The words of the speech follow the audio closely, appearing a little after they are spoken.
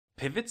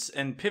Pivots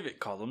and pivot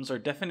columns are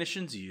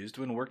definitions used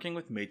when working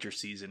with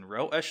matrices in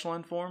row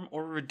echelon form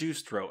or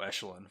reduced row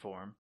echelon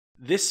form.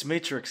 This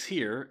matrix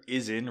here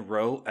is in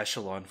row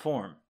echelon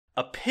form.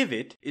 A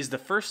pivot is the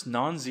first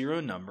non-zero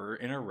number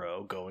in a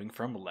row going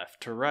from left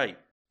to right.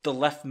 The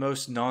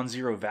leftmost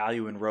non-zero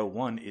value in row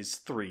 1 is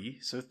 3,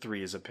 so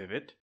 3 is a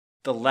pivot.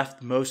 The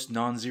leftmost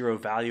non-zero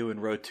value in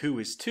row 2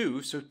 is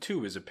 2, so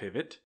 2 is a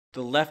pivot.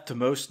 The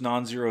leftmost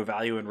non-zero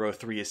value in row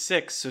 3 is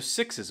 6, so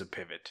 6 is a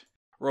pivot.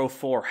 Row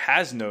 4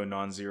 has no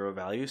non-zero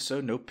value,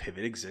 so no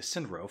pivot exists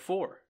in row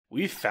 4.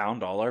 We've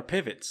found all our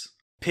pivots.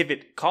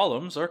 Pivot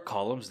columns are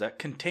columns that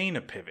contain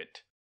a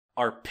pivot.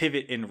 Our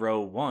pivot in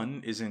row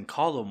 1 is in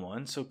column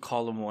 1, so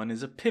column 1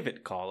 is a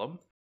pivot column.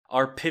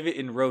 Our pivot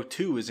in row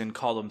 2 is in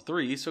column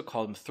 3, so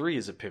column 3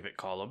 is a pivot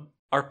column.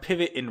 Our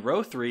pivot in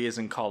row 3 is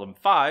in column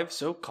 5,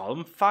 so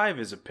column 5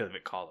 is a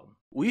pivot column.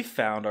 We've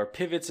found our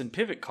pivots and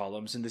pivot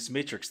columns in this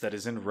matrix that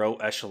is in row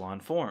echelon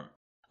form.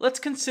 Let's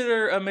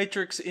consider a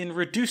matrix in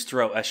reduced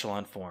row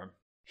echelon form.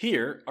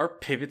 Here, our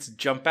pivots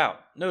jump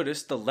out.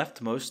 Notice the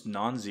leftmost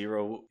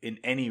non-zero in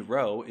any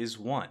row is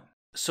 1.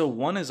 So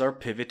 1 is our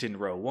pivot in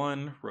row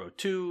 1, row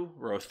 2,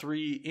 row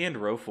 3, and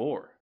row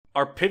 4.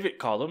 Our pivot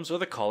columns are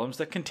the columns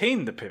that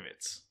contain the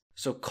pivots.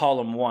 So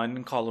column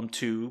 1, column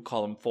 2,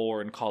 column 4,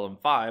 and column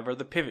 5 are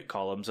the pivot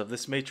columns of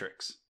this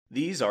matrix.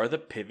 These are the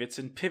pivots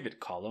and pivot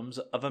columns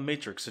of a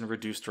matrix in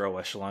reduced row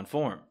echelon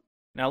form.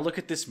 Now look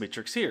at this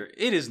matrix here.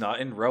 It is not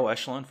in row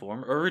echelon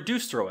form or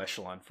reduced row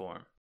echelon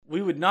form.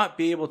 We would not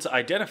be able to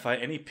identify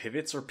any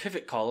pivots or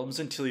pivot columns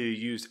until you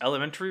use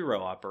elementary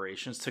row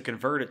operations to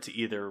convert it to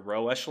either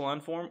row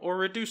echelon form or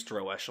reduced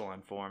row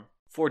echelon form.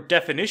 For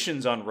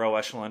definitions on row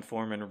echelon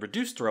form and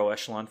reduced row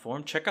echelon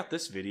form, check out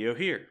this video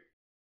here.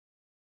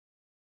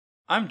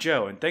 I'm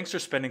Joe, and thanks for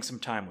spending some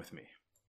time with me.